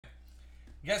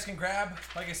You guys can grab,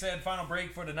 like I said, final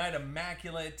break for tonight,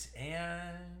 Immaculate,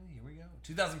 and here we go.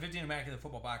 2015 Immaculate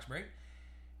football box break.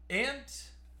 And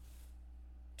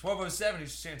 12:07 Eastern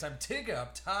Standard Time. Tig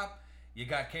up top. You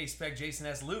got K-Spec, Jason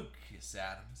S., Lucas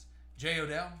Adams, Jay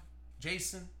Odell,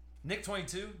 Jason, Nick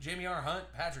 22, Jamie R.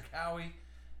 Hunt, Patrick Howie,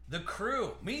 the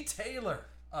crew, me Taylor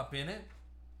up in it.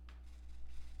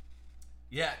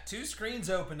 Yeah, 2 screens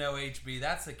open, no HB.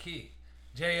 That's the key.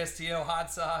 JSTO, Hot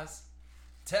Sauce,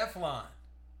 Teflon,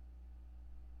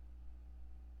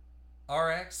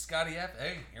 RX, Scotty F.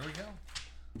 Hey, here we go.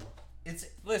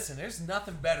 Listen, there's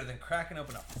nothing better than cracking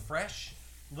open a fresh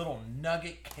little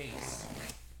nugget case.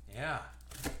 Yeah.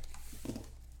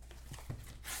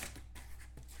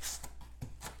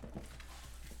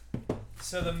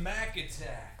 So the Mac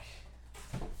Attack.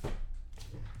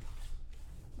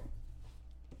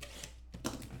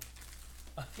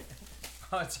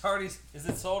 Oh, it's already... Is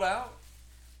it sold out?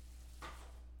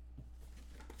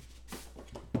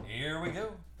 Here we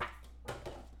go. I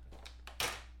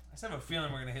just have a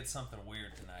feeling we're going to hit something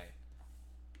weird tonight.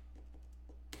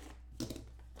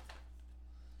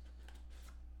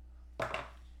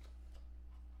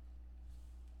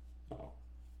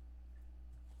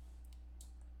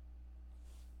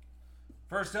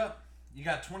 First up, you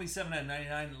got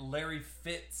 27/99 Larry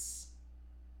Fitz.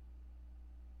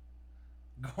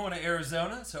 Going to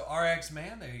Arizona, so RX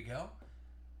man, there you go.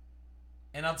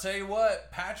 And I'll tell you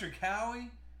what, Patrick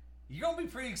Howie, you're going to be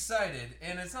pretty excited.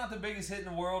 And it's not the biggest hit in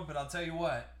the world, but I'll tell you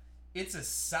what, it's a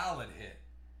solid hit.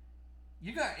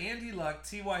 You got Andy Luck,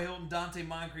 T.Y. Hilton, Dante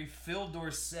Moncrief, Phil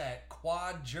Dorsett,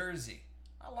 quad jersey.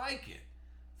 I like it.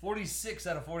 46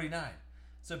 out of 49.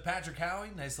 So Patrick Howie,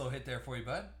 nice little hit there for you,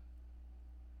 bud.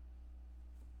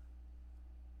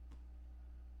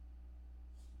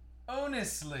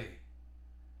 Honestly,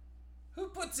 who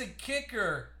puts a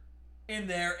kicker in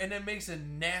there and then makes a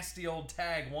nasty old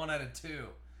tag 1 out of 2?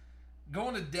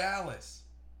 Going to Dallas.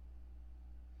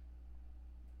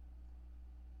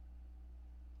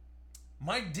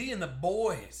 Mike D and the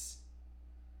boys.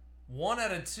 1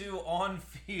 out of 2 on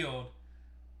field.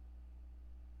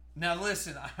 Now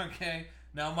listen, okay?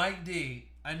 Now Mike D,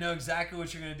 I know exactly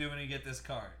what you're going to do when you get this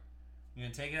card. You're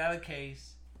going to take it out of the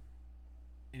case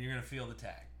and you're going to feel the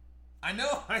tag. I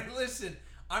know, listen,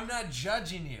 I'm not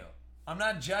judging you. I'm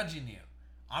not judging you.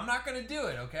 I'm not going to do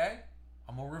it, okay?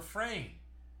 I'm going to refrain.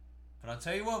 But I'll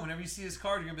tell you what, whenever you see this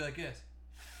card, you're going to be like this.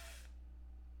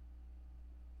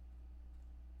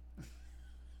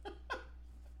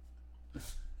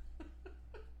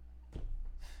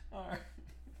 All right.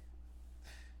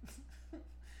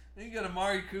 Then you got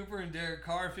Amari Cooper and Derek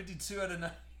Carr, 52 out of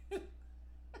 9.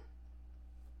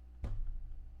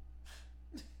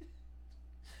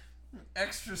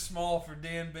 Extra small for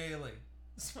Dan Bailey.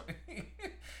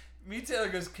 Me Taylor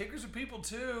goes, kickers are people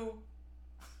too.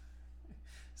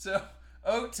 So,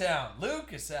 Oaktown,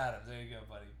 Lucas Adams. There you go,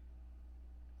 buddy.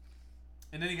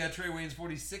 And then you got Trey Waynes,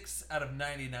 46 out of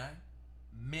 99.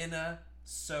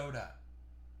 Minnesota.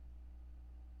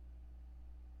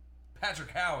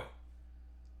 Patrick Howie.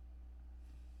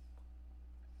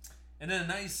 And then a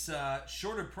nice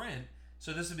shorter print.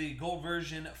 So this would be gold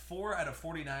version, 4 out of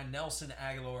 49. Nelson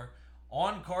Aguilar.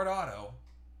 On card auto,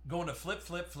 going to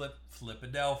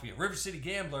Philadelphia. River City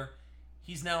Gambler,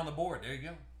 he's now on the board. There you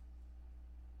go.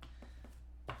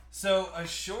 So a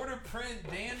shorter print,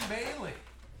 Dan Bailey.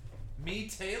 Me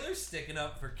Taylor sticking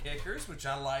up for kickers, which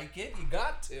I like it. You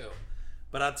got to.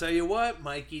 But I'll tell you what,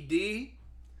 Mikey D,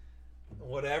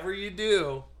 whatever you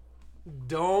do,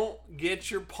 don't get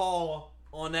your paw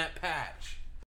on that patch.